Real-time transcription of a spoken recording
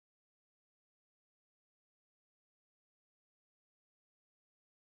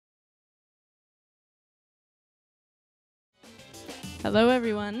Hello,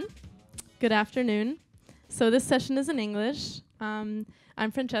 everyone. Good afternoon. So this session is in English. I'm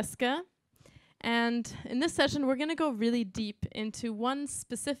Francesca, and in this session, we're going to go really deep into one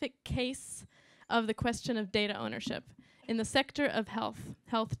specific case of the question of data ownership in the sector of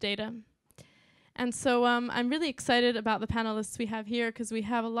health data. And so I'm really excited about the panelists we have here because we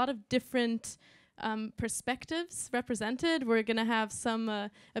have a lot of different perspectives represented. We're going to have some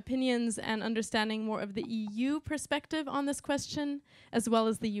opinions and understanding more of the EU perspective on this question, as well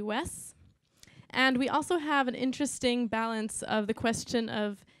as the US. And we also have an interesting balance of the question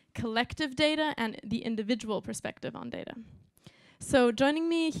of collective data and the individual perspective on data. So joining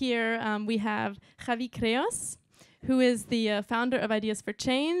me here, we have J.CREUS, who is the founder of Ideas for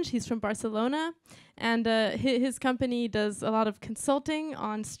Change. He's from Barcelona, and his company does a lot of consulting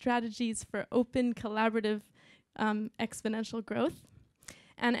on strategies for open, collaborative, exponential growth.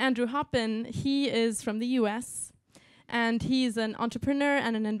 And Andrew A.HOPPIN, he is from the US, and he's an entrepreneur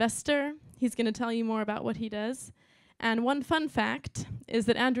and an investor. He's going to tell you more about what he does. And one fun fact is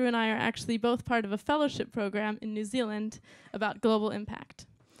that Andrew and I are actually both part of a fellowship program in New Zealand about global impact.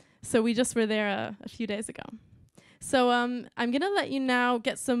 So we just were there a few days ago. So I'm going to let you now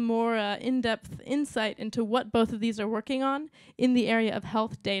get some more in-depth insight into what both of these are working on in the area of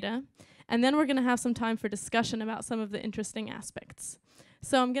health data. And then we're going to have some time for discussion about some of the interesting aspects.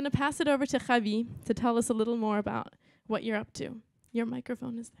 So I'm going to pass it over to Javi to tell us a little more about what you're up to. Your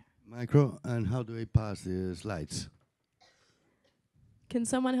microphone is there. Micro, and how do I pass the slides? Can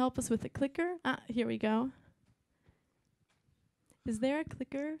someone help us with the clicker? Here we go. Is there a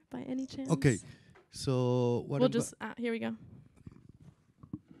clicker by any chance? Okay. So what we'll just, here we go.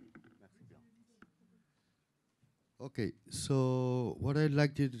 Okay, so what I'd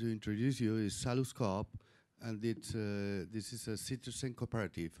like to introduce you is Salus Coop, and this is a citizen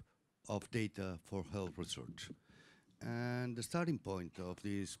cooperative of data for health research. And the starting point of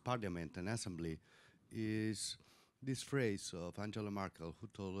this parliament and assembly is this phrase of Angela Merkel, who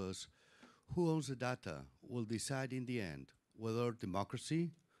told us, who owns the data will decide in the end whether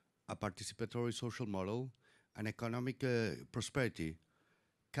democracy, a participatory social model, and economic prosperity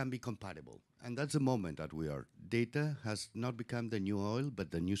can be compatible. And that's the moment that we are. Data has not become the new oil,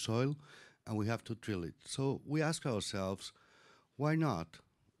 but the new soil, and we have to drill it. So we ask ourselves, why not?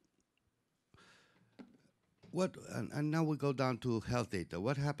 And now we go down to health data.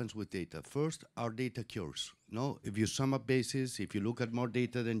 What happens with data? First, our data cures. No, if you sum up bases, if you look at more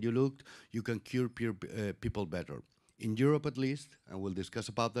data than you looked, you can cure people better. In Europe, at least, and we'll discuss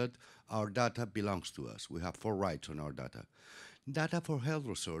about that, our data belongs to us. We have 4 rights on our data. Data for health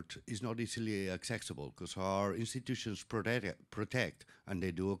research is not easily accessible because our institutions protect, and they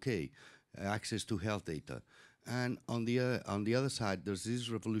do okay, access to health data. And on the other side, there's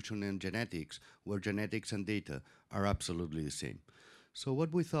this revolution in genetics, where genetics and data are absolutely the same. So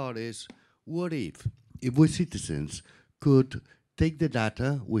what we thought is, what if we citizens could take the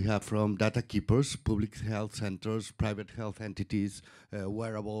data we have from data keepers, public health centers, private health entities,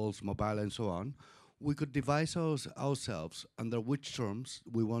 wearables, mobile, and so on. We could devise ourselves under which terms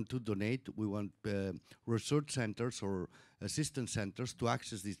we want to donate. We want research centers or assistance centers to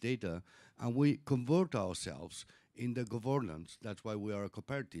access this data, and we convert ourselves in the governance, that's why we are a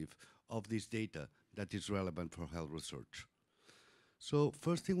cooperative, of this data that is relevant for health research. So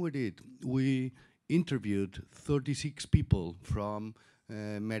first thing we did, we interviewed 36 people from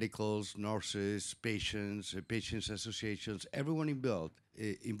medicals, nurses, patients associations, everyone involved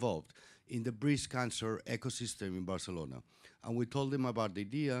in the breast cancer ecosystem in Barcelona. And we told them about the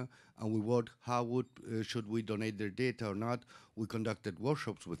idea, and should we donate their data or not. We conducted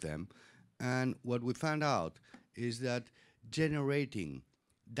workshops with them. And what we found out is that generating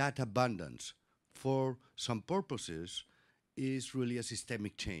data abundance for some purposes is really a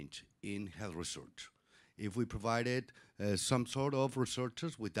systemic change in health research. If we provided some sort of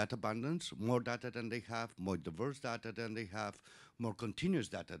researchers with data abundance, more data than they have, more diverse data than they have, more continuous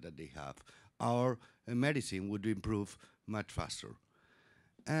data than they have, our medicine would improve much faster.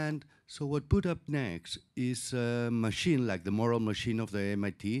 And so what put up next is a machine like the moral machine of the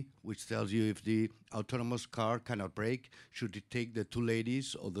MIT, which tells you if the autonomous car cannot brake, should it take the 2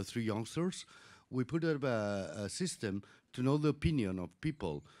 ladies or the 3 youngsters? We put up a system to know the opinion of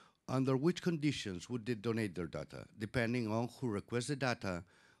people under which conditions would they donate their data, depending on who requests the data,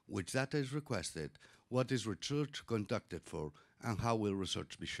 which data is requested, what is research conducted for, and how will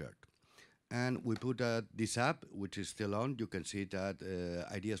research be shared. And we put this app, which is still on. You can see it at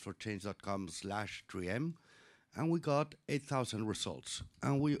ideasforchange.com/3M. And we got 8,000 results.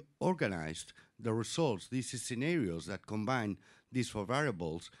 And we organized the results, these scenarios that combine these 4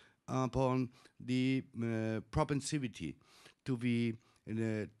 variables, upon the propensity to be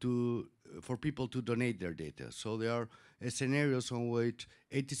for people to donate their data. So there are scenarios on which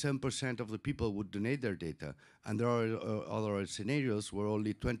 87% of the people would donate their data, and there are other scenarios where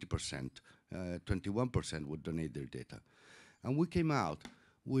only 20%, 21% would donate their data. And we came out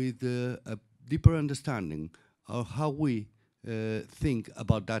with a deeper understanding of how we think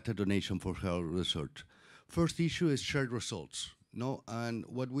about data donation for health research. First issue is shared results. No, and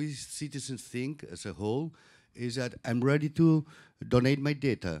what we citizens think as a whole is that I'm ready to donate my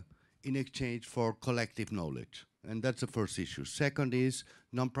data in exchange for collective knowledge. And that's the first issue. Second is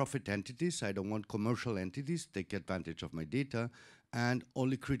non-profit entities. I don't want commercial entities to take advantage of my data, and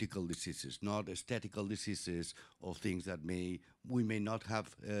only critical diseases, not aesthetical diseases or things that we may not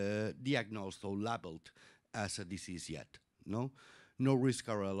have diagnosed or labeled as a disease yet. No risks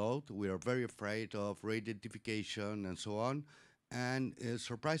are allowed. We are very afraid of re-identification and so on. And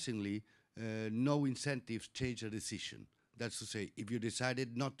surprisingly, no incentives change a decision. That's to say, if you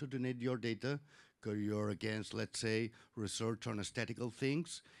decided not to donate your data, because you're against, let's say, research on aesthetical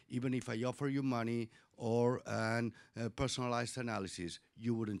things, even if I offer you money or an personalized analysis,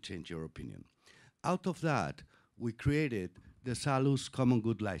 you wouldn't change your opinion. Out of that, we created the Salus Common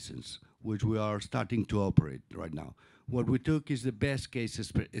Good License, which we are starting to operate right now. What we took is the best case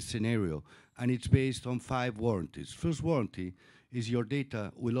scenario, and it's based on 5 warranties. First warranty is your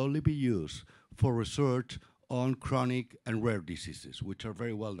data will only be used for research on chronic and rare diseases, which are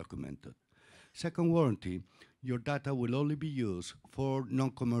very well documented. Second warranty, your data will only be used for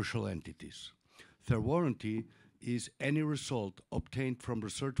non-commercial entities. Third warranty is any result obtained from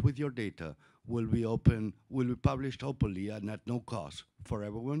research with your data will be published openly and at no cost for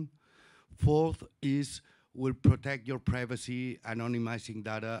everyone. Fourth is we'll protect your privacy, anonymizing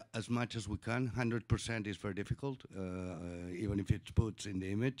data as much as we can. 100% is very difficult, even if it's put in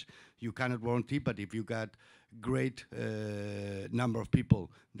the image. You cannot warranty, but if you got great number of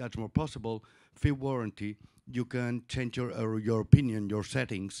people, that's more possible. Fifth warranty, you can change your opinion, your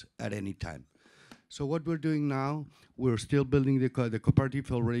settings at any time. So what we're doing now, we're still building the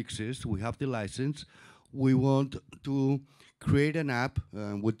cooperative already exists. We have the license. We want to create an app,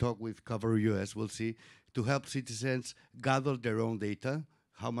 we'll talk with Cover US, we'll see, to help citizens gather their own data,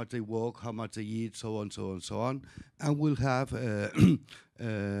 how much they walk, how much they eat, so on, so on, so on. And we'll have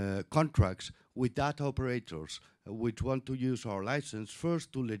contracts with data operators which want to use our license,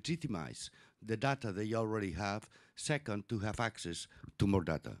 first to legitimize the data they already have, second, to have access to more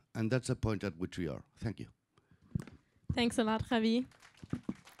data. And that's the point at which we are. Thank you. Thanks a lot, Javi.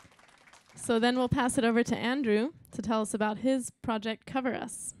 So then we'll pass it over to Andrew to tell us about his project, Cover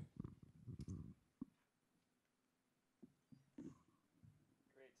Us.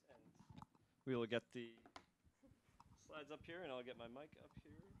 Great, and we will get the slides up here, and I'll get my mic up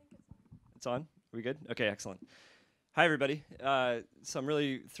here. It's on? Are we good? Okay, excellent. Hi, everybody. So I'm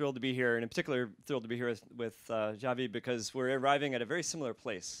really thrilled to be here, and in particular, thrilled to be here with Javi, because we're arriving at a very similar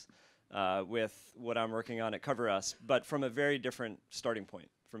place with what I'm working on at Cover Us, but from a very different starting point,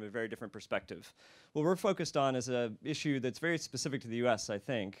 from a very different perspective. What we're focused on is an issue that's very specific to the US, I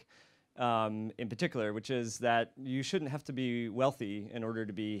think, in particular, which is that you shouldn't have to be wealthy in order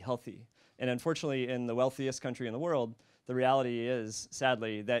to be healthy. And unfortunately, in the wealthiest country in the world, the reality is,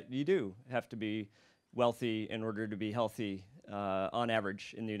 sadly, that you do have to be wealthy in order to be healthy on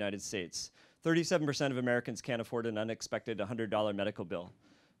average in the United States. 37% of Americans can't afford an unexpected $100 medical bill.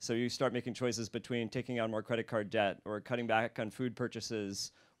 So you start making choices between taking on more credit card debt or cutting back on food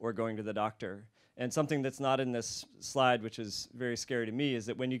purchases or going to the doctor. And something that's not in this slide, which is very scary to me, is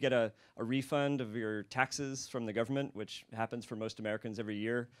that when you get a refund of your taxes from the government, which happens for most Americans every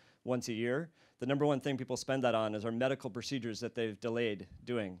year, once a year, the number one thing people spend that on is our medical procedures that they've delayed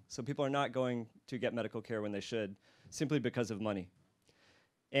doing. So people are not going to get medical care when they should, simply because of money.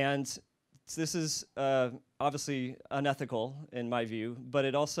 And this is obviously unethical in my view, but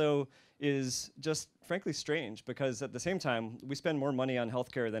it also is just frankly strange, because at the same time, we spend more money on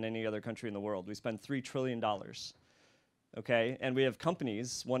healthcare than any other country in the world. We spend $3 trillion, okay? And we have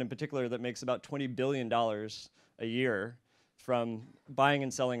companies, one in particular that makes about $20 billion a year from buying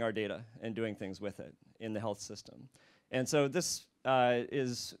and selling our data and doing things with it in the health system. And so this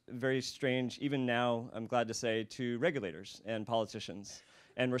is very strange, even now, I'm glad to say, to regulators and politicians.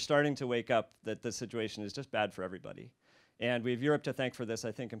 And we're starting to wake up that this situation is just bad for everybody. And we have Europe to thank for this,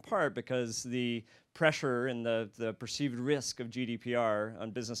 I think, in part because the pressure and the perceived risk of GDPR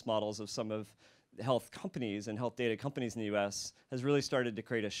on business models of some of the health companies and health data companies in the US has really started to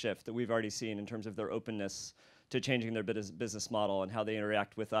create a shift that we've already seen in terms of their openness to changing their business model and how they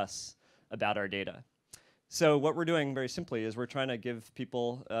interact with us about our data. So what we're doing very simply is we're trying to give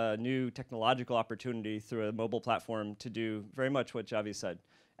people a new technological opportunity through a mobile platform to do very much what Javi said.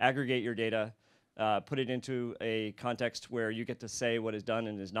 Aggregate your data, put it into a context where you get to say what is done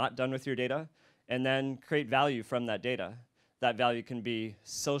and is not done with your data, and then create value from that data. That value can be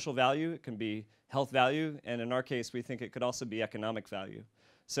social value, it can be health value, and in our case, we think it could also be economic value.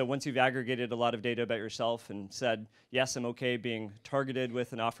 So once you've aggregated a lot of data about yourself and said, yes, I'm okay being targeted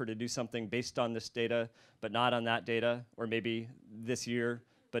with an offer to do something based on this data, but not on that data, or maybe this year,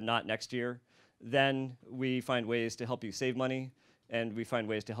 but not next year, then we find ways to help you save money, and we find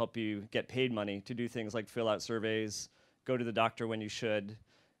ways to help you get paid money to do things like fill out surveys, go to the doctor when you should,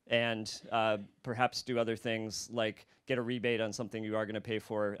 and perhaps do other things like get a rebate on something you are going to pay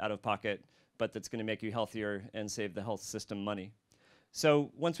for out of pocket, but that's going to make you healthier and save the health system money.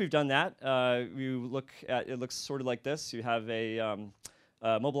 So once we've done that, you look at, it looks sort of like this. You have a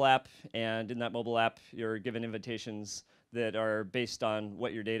mobile app, and in that mobile app, you're given invitations that are based on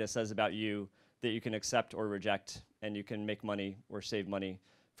what your data says about you that you can accept or reject, and you can make money or save money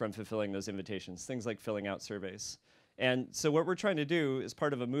from fulfilling those invitations, things like filling out surveys. And so what we're trying to do is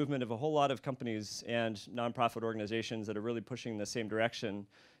part of a movement of a whole lot of companies and nonprofit organizations that are really pushing in the same direction,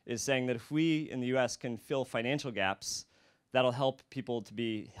 is saying that if we in the US can fill financial gaps, that'll help people to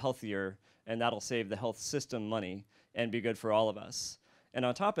be healthier, and that'll save the health system money and be good for all of us. And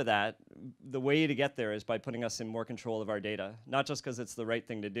on top of that, the way to get there is by putting us in more control of our data, not just because it's the right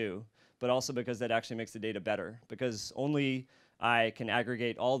thing to do, but also because that actually makes the data better, because only I can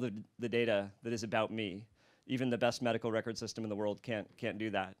aggregate all the data that is about me. Even the best medical record system in the world can't do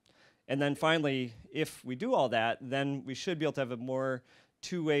that. And then finally, if we do all that, then we should be able to have a more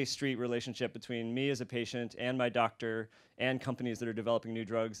two-way street relationship between me as a patient and my doctor and companies that are developing new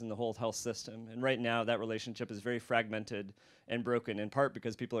drugs in the whole health system. And right now, that relationship is very fragmented and broken, in part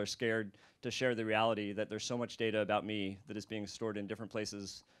because people are scared to share the reality that there's so much data about me that is being stored in different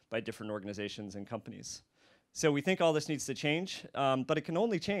places by different organizations and companies. So we think all this needs to change, but it can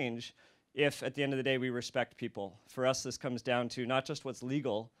only change if, at the end of the day, we respect people. For us, this comes down to not just what's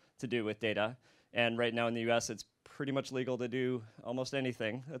legal to do with data, and right now in the US, it's pretty much legal to do almost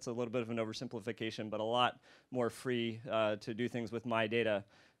anything. That's a little bit of an oversimplification, but a lot more free to do things with my data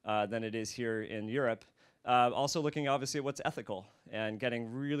than it is here in Europe. Also looking obviously at what's ethical and getting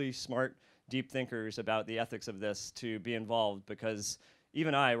really smart, deep thinkers about the ethics of this to be involved, because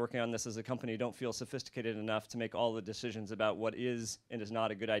even I, working on this as a company, don't feel sophisticated enough to make all the decisions about what is and is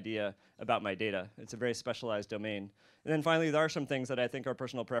not a good idea about my data. It's a very specialized domain. And then finally, there are some things that I think are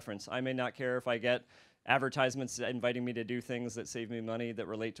personal preference. I may not care if I get advertisements inviting me to do things that save me money that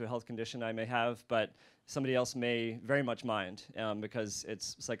relate to a health condition I may have, but somebody else may very much mind because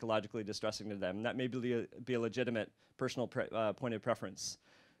it's psychologically distressing to them. And that may be a legitimate personal point of preference.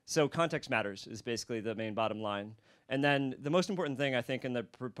 So context matters is basically the main bottom line. And then the most important thing, I think, in the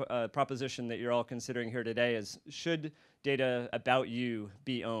proposition that you're all considering here today is, should data about you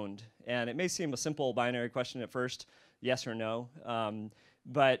be owned? And it may seem a simple binary question at first, yes or no.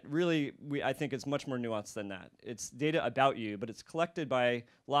 But really, I think it's much more nuanced than that. It's data about you, but it's collected by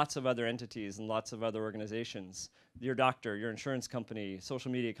lots of other entities and lots of other organizations. Your doctor, your insurance company, social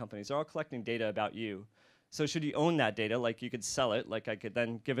media companies, they're all collecting data about you. So should you own that data? Like you could sell it, like I could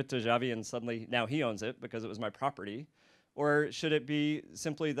then give it to Javi and suddenly now he owns it because it was my property. Or should it be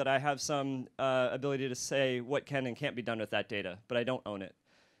simply that I have some ability to say what can and can't be done with that data, but I don't own it?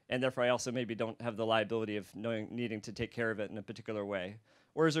 And therefore I also maybe don't have the liability of needing to take care of it in a particular way.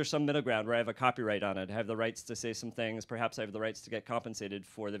 Or is there some middle ground where I have a copyright on it? I have the rights to say some things. Perhaps I have the rights to get compensated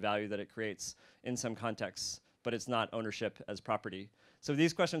for the value that it creates in some contexts, but it's not ownership as property. So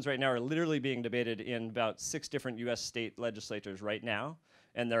these questions right now are literally being debated in about 6 different US state legislatures right now.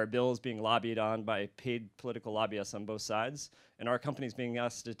 And there are bills being lobbied on by paid political lobbyists on both sides. And our company's being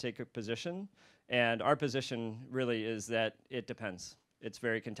asked to take a position. And our position really is that it depends. It's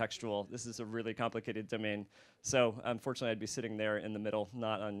very contextual. This is a really complicated domain. So unfortunately, I'd be sitting there in the middle,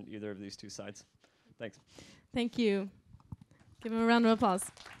 not on either of these two sides. Thanks. Thank you. Give him a round of applause.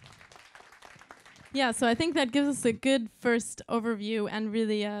 Yeah, so I think that gives us a good first overview and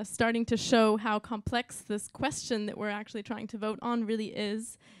really starting to show how complex this question that we're actually trying to vote on really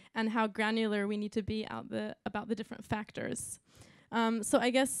is, and how granular we need to be about the different factors. So I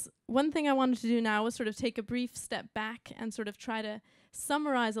guess one thing I wanted to do now was sort of take a brief step back and sort of try to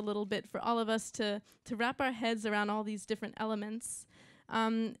summarize a little bit for all of us to wrap our heads around all these different elements.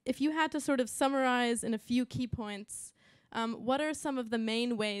 If you had to sort of summarize in a few key points, what are some of the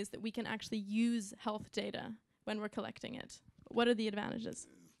main ways that we can actually use health data when we're collecting it? What are the advantages?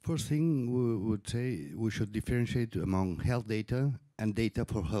 First thing we would say, we should differentiate among health data and data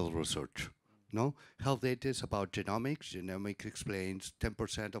for health research. No, health data is about genomics. Genomics explains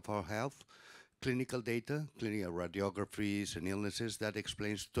 10% of our health. Clinical data, clinical radiographies and illnesses, that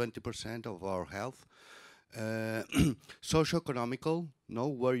explains 20% of our health. Socioeconomical, know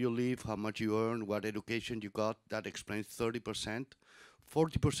where you live, how much you earn, what education you got, that explains 30%.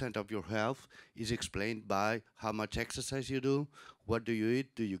 40% of your health is explained by how much exercise you do, what do you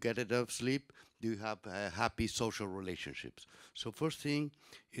eat, do you get enough sleep, do you have happy social relationships. So first thing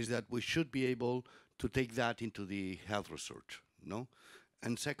is that we should be able to take that into the health research, no?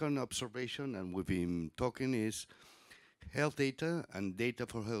 And second observation, and we've been talking, is health data and data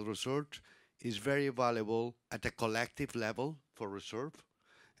for health research is very valuable at a collective level for research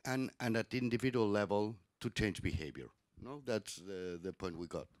and at the individual level to change behavior. No, that's the point we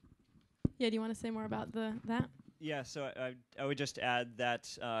got. Yeah, do you want to say more about that? Yeah, so I would just add that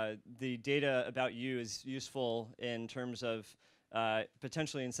the data about you is useful in terms of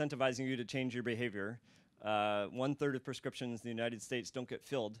potentially incentivizing you to change your behavior. 1/3 of prescriptions in the United States don't get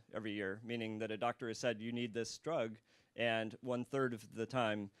filled every year, meaning that a doctor has said you need this drug, and 1/3 of the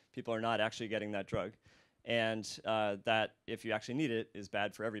time people are not actually getting that drug. And that if you actually need it is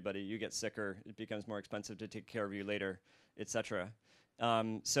bad for everybody. You get sicker, it becomes more expensive to take care of you later, etc.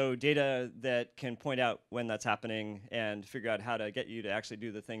 So data that can point out when that's happening and figure out how to get you to actually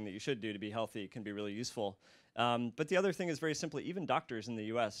do the thing that you should do to be healthy can be really useful. But the other thing is very simply, even doctors in the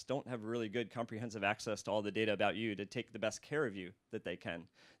US don't have really good comprehensive access to all the data about you to take the best care of you that they can.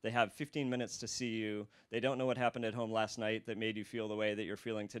 They have 15 minutes to see you. They don't know what happened at home last night that made you feel the way that you're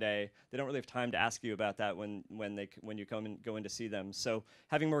feeling today. They don't really have time to ask you about that when you go in to see them. So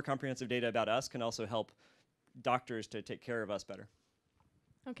having more comprehensive data about us can also help doctors to take care of us better.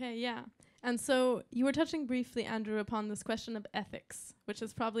 Okay, yeah. And so you were touching briefly, Andrew, upon this question of ethics, which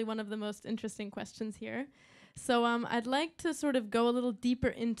is probably one of the most interesting questions here. So I'd like to sort of go a little deeper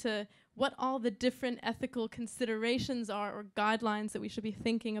into what all the different ethical considerations are or guidelines that we should be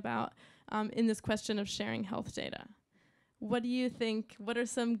thinking about in this question of sharing health data. What do you think? What are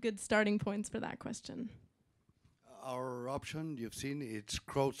some good starting points for that question? Our option, you've seen, it's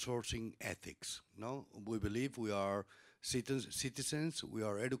crowdsourcing ethics. No, we believe we are citizens, we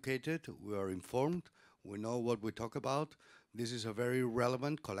are educated, we are informed, we know what we talk about. This is a very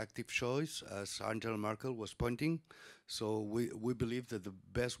relevant collective choice, as Angela Merkel was pointing. So we believe that the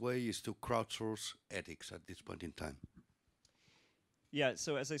best way is to crowdsource ethics at this point in time. Yeah,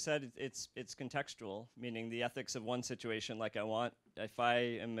 so as I said, it's contextual, meaning the ethics of one situation, like if I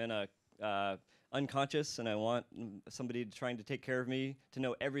am in a unconscious and I want somebody trying to take care of me to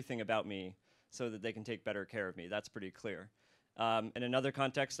know everything about me so that they can take better care of me, that's pretty clear. In another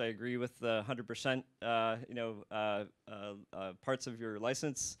context, I agree with the 100% parts of your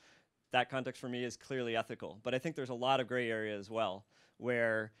license. That context for me is clearly ethical. But I think there's a lot of gray area as well,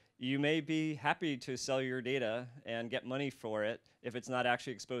 where you may be happy to sell your data and get money for it if it's not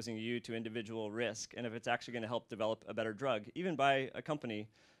actually exposing you to individual risk, and if it's actually going to help develop a better drug, even by a company.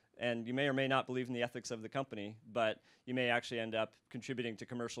 And you may or may not believe in the ethics of the company, but you may actually end up contributing to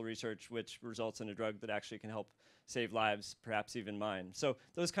commercial research, which results in a drug that actually can help save lives, perhaps even mine. So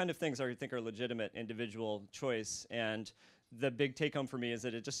those kind of things I think are legitimate individual choice. And the big take home for me is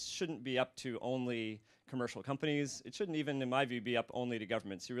that it just shouldn't be up to only commercial companies. It shouldn't even, in my view, be up only to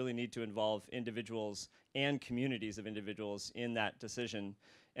governments. You really need to involve individuals and communities of individuals in that decision.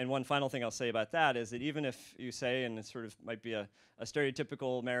 And one final thing I'll say about that is that even if you say, and it sort of might be a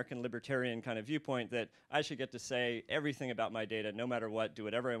stereotypical American libertarian kind of viewpoint, that I should get to say everything about my data, no matter what, do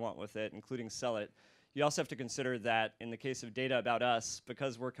whatever I want with it, including sell it, you also have to consider that in the case of data about us,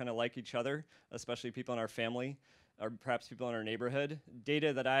 because we're kind of like each other, especially people in our family, or perhaps people in our neighborhood,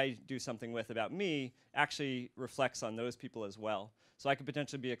 data that I do something with about me actually reflects on those people as well. So I could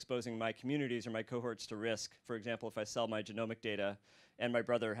potentially be exposing my communities or my cohorts to risk. For example, if I sell my genomic data and my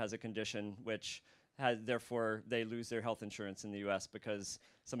brother has a condition which therefore they lose their health insurance in the US because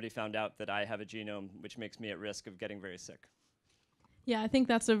somebody found out that I have a genome which makes me at risk of getting very sick. Yeah, I think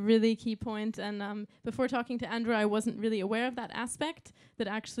that's a really key point. And before talking to Andrew, I wasn't really aware of that aspect, that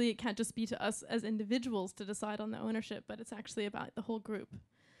actually it can't just be to us as individuals to decide on the ownership, but it's actually about the whole group.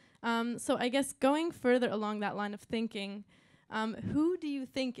 So I guess going further along that line of thinking, who do you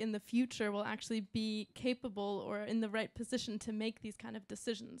think in the future will actually be capable or in the right position to make these kind of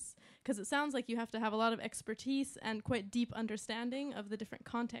decisions? Because it sounds like you have to have a lot of expertise and quite deep understanding of the different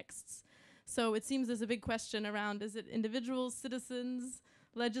contexts. So it seems there's a big question around, is it individuals, citizens,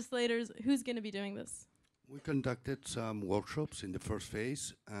 legislators? Who's going to be doing this? We conducted some workshops in the first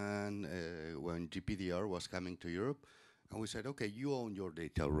phase, and when GPDR was coming to Europe, and we said, okay, you own your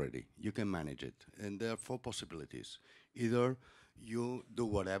data already. You can manage it. And there are 4 possibilities. Either you do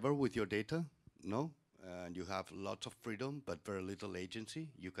whatever with your data, no? And you have lots of freedom, but very little agency.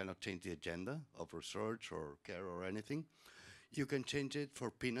 You cannot change the agenda of research or care or anything. You can change it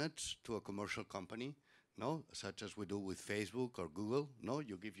for peanuts to a commercial company, no? Such as we do with Facebook or Google, no?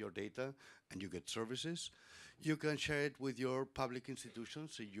 You give your data and you get services. You can share it with your public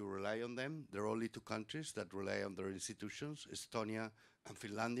institutions if you rely on them. There are only 2 countries that rely on their institutions, Estonia and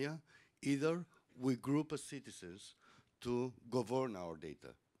Finlandia. Either we group as citizens to govern our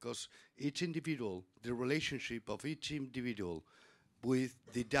data, because each individual, the relationship of each individual with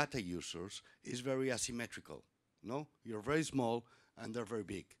the data users is very asymmetrical, no? You're very small and they're very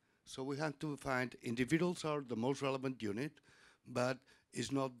big. So we have to find individuals are the most relevant unit, but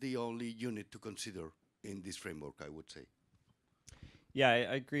it's not the only unit to consider in this framework, I would say. Yeah,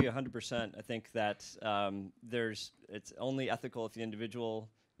 I agree 100%. I think that it's only ethical if the individual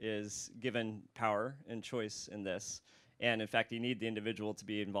is given power and choice in this. And in fact, you need the individual to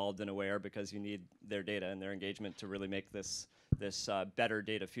be involved and aware, because you need their data and their engagement to really make this better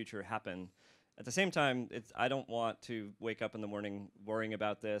data future happen. At the same time, I don't want to wake up in the morning worrying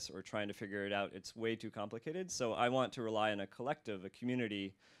about this or trying to figure it out. It's way too complicated. So I want to rely on a collective, a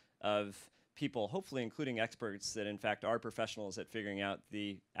community of people, hopefully including experts that in fact are professionals at figuring out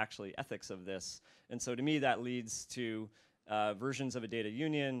the actually ethics of this. And so to me, that leads to versions of a data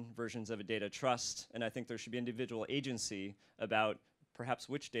union, versions of a data trust, and I think there should be individual agency about perhaps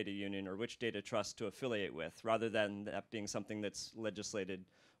which data union or which data trust to affiliate with, rather than that being something that's legislated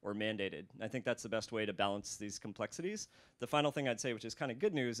or mandated. I think that's the best way to balance these complexities. The final thing I'd say, which is kind of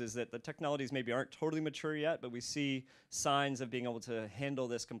good news, is that the technologies maybe aren't totally mature yet, but we see signs of being able to handle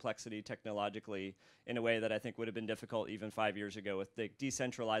this complexity technologically in a way that I think would have been difficult even 5 years ago, with the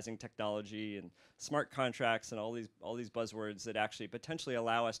decentralizing technology and smart contracts and all these buzzwords that actually potentially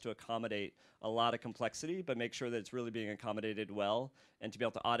allow us to accommodate a lot of complexity, but make sure that it's really being accommodated well, and to be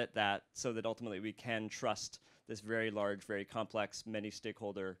able to audit that so that ultimately we can trust this very large, very complex, many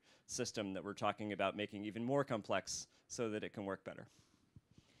stakeholder system that we're talking about making even more complex so that it can work better.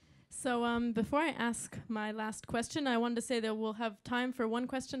 So before I ask my last question, I wanted to say that we'll have time for one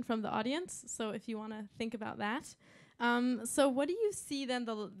question from the audience. So if you want to think about that. So what do you see then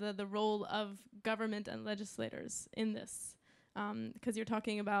the role of government and legislators in this? Because you're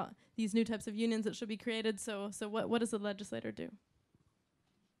talking about these new types of unions that should be created. So what does the legislator do?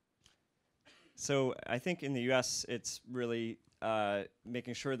 So I think in the US, it's really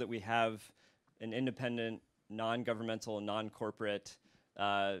making sure that we have an independent, non-governmental, non-corporate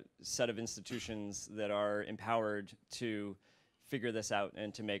set of institutions that are empowered to figure this out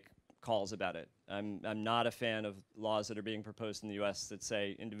and to make calls about it. I'm not a fan of laws that are being proposed in the US that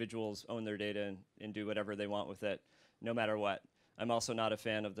say individuals own their data and do whatever they want with it, no matter what. I'm also not a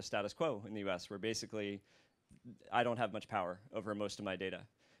fan of the status quo in the US, where basically I don't have much power over most of my data.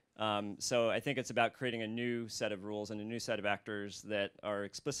 So I think it's about creating a new set of rules and a new set of actors that are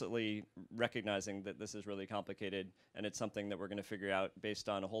explicitly recognizing that this is really complicated, and it's something that we're going to figure out based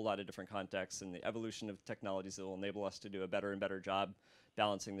on a whole lot of different contexts and the evolution of technologies that will enable us to do a better and better job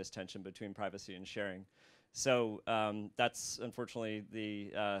balancing this tension between privacy and sharing. So that's unfortunately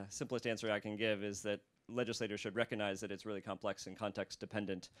the simplest answer I can give, is that legislators should recognize that it's really complex and context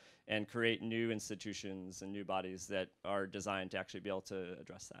dependent, and create new institutions and new bodies that are designed to actually be able to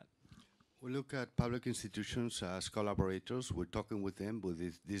address that. We look at public institutions as collaborators. We're talking with them with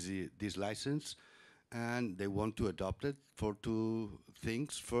this license, and they want to adopt it for 2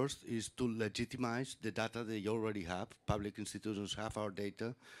 things. First is to legitimize the data they already have. Public institutions have our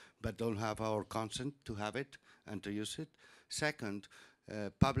data, but don't have our consent to have it and to use it. Second,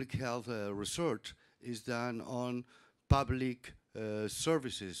 public health research is done on public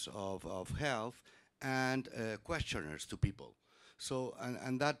services of health and questionnaires to people. So,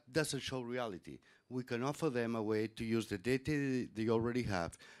 and that doesn't show reality. We can offer them a way to use the data they already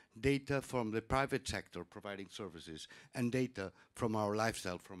have, data from the private sector providing services, and data from our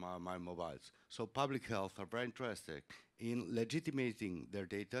lifestyle, from our mobiles. So public health are very interested in legitimating their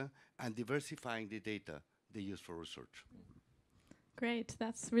data and diversifying the data they use for research. Great,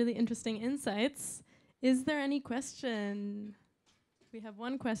 that's really interesting insights. Is there any question? We have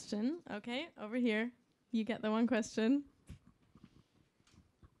one question. Okay, over here. You get the one question.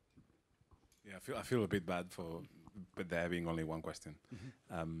 Yeah, I feel a bit bad for there being only one question.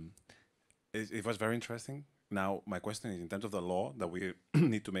 Mm-hmm. It was very interesting. Now, my question is, in terms of the law that we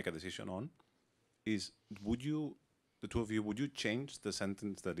need to make a decision on, is would you, the 2 of you, would you change the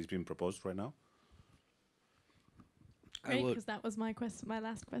sentence that is being proposed right now? Great, because that was my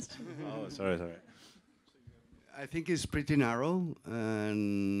last question. Oh, sorry. I think it's pretty narrow,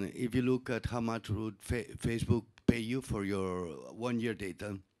 and if you look at how much would Facebook pay you for your 1-year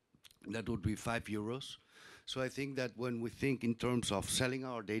data, that would be €5. So I think that when we think in terms of selling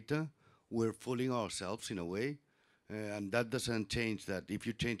our data, we're fooling ourselves in a way. And that doesn't change that. If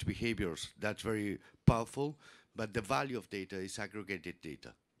you change behaviors, that's very powerful. But the value of data is aggregated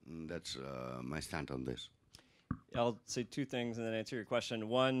data. And that's my stand on this. I'll say two things and then answer your question.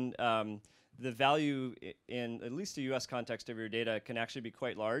 One, the value in at least the US context of your data can actually be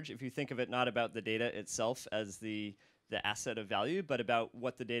quite large if you think of it not about the data itself as the asset of value, but about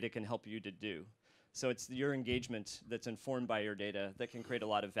what the data can help you to do. So it's your engagement that's informed by your data that can create a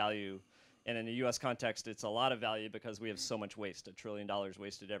lot of value. And in the US context, it's a lot of value because we have so much waste, $1 trillion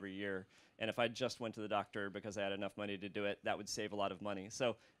wasted every year. And if I just went to the doctor because I had enough money to do it, that would save a lot of money.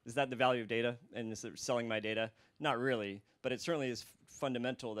 So is that the value of data? And is it selling my data? Not really, but it certainly is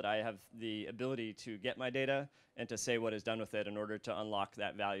fundamental that I have the ability to get my data and to say what is done with it in order to unlock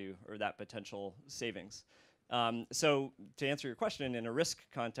that value or that potential savings. So to answer your question, in a risk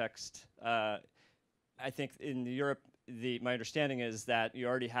context, I think in Europe, my understanding is that you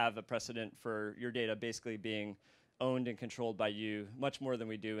already have a precedent for your data basically being owned and controlled by you much more than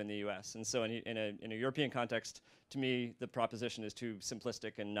we do in the US. And so in a European context, to me, the proposition is too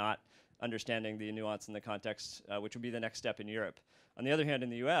simplistic and not understanding the nuance and the context, which would be the next step in Europe. On the other hand, in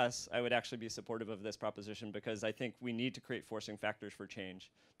the US, I would actually be supportive of this proposition because I think we need to create forcing factors for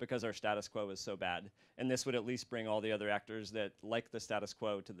change because our status quo is so bad. And this would at least bring all the other actors that like the status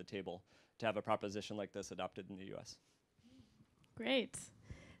quo to the table to have a proposition like this adopted in the US. Great.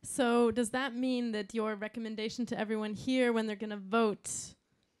 So does that mean that your recommendation to everyone here when they're going to vote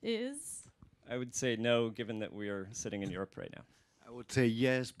is? I would say no, given that we are sitting in Europe right now. I would say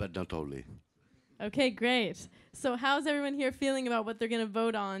yes, but not only. Okay, great. So how's everyone here feeling about what they're going to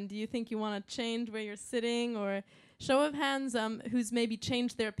vote on? Do you think you want to change where you're sitting, or show of hands who's maybe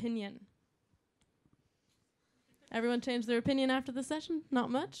changed their opinion? Everyone changed their opinion after the session? Not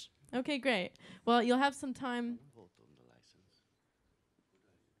much? Okay, great. Well, you'll have some time.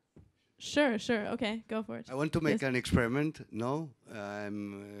 Sure, okay, go for it. I want to make an experiment. No,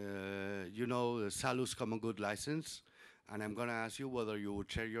 you know, Salus Common Good License, and I'm going to ask you whether you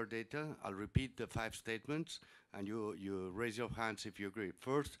would share your data. I'll repeat the 5 statements, and you raise your hands if you agree.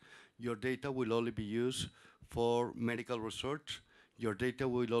 First, your data will only be used for medical research. Your data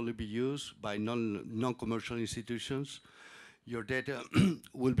will only be used by non-commercial institutions. Your data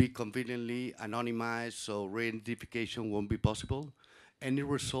will be conveniently anonymized, so re-identification won't be possible. Any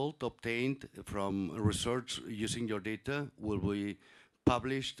result obtained from research using your data will be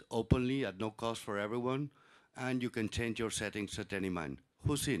published openly at no cost for everyone, and you can change your settings at any time.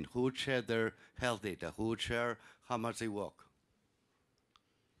 Who's in? Who would share their health data? Who would share how much they walk?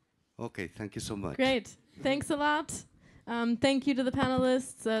 Okay, thank you so much. Great, thanks a lot. Thank you to the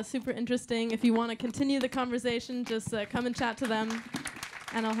panelists, super interesting. If you want to continue the conversation, just come and chat to them,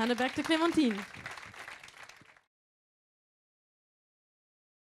 and I'll hand it back to Clémentine.